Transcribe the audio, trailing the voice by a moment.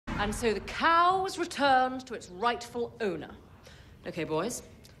And so the cow was returned to its rightful owner. Okay, boys,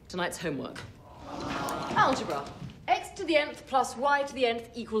 tonight's homework. Algebra. X to the nth plus y to the nth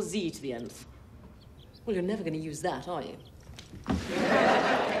equals z to the nth. Well, you're never going to use that, are you?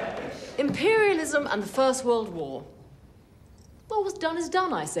 Imperialism and the First World War. Well, what's done is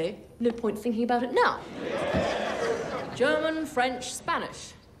done, I say. No point thinking about it now. German, French,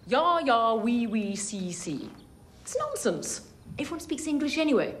 Spanish. Ya, ya, oui, si, si. It's nonsense. Everyone speaks English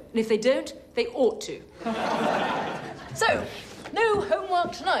anyway. And if they don't, they ought to. So, no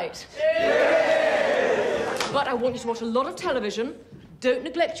homework tonight. But I want you to watch a lot of television, don't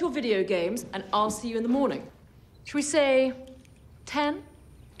neglect your video games, and I'll see you in the morning. Shall we say 10?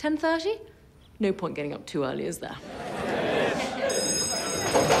 10:30? No point getting up too early, is there?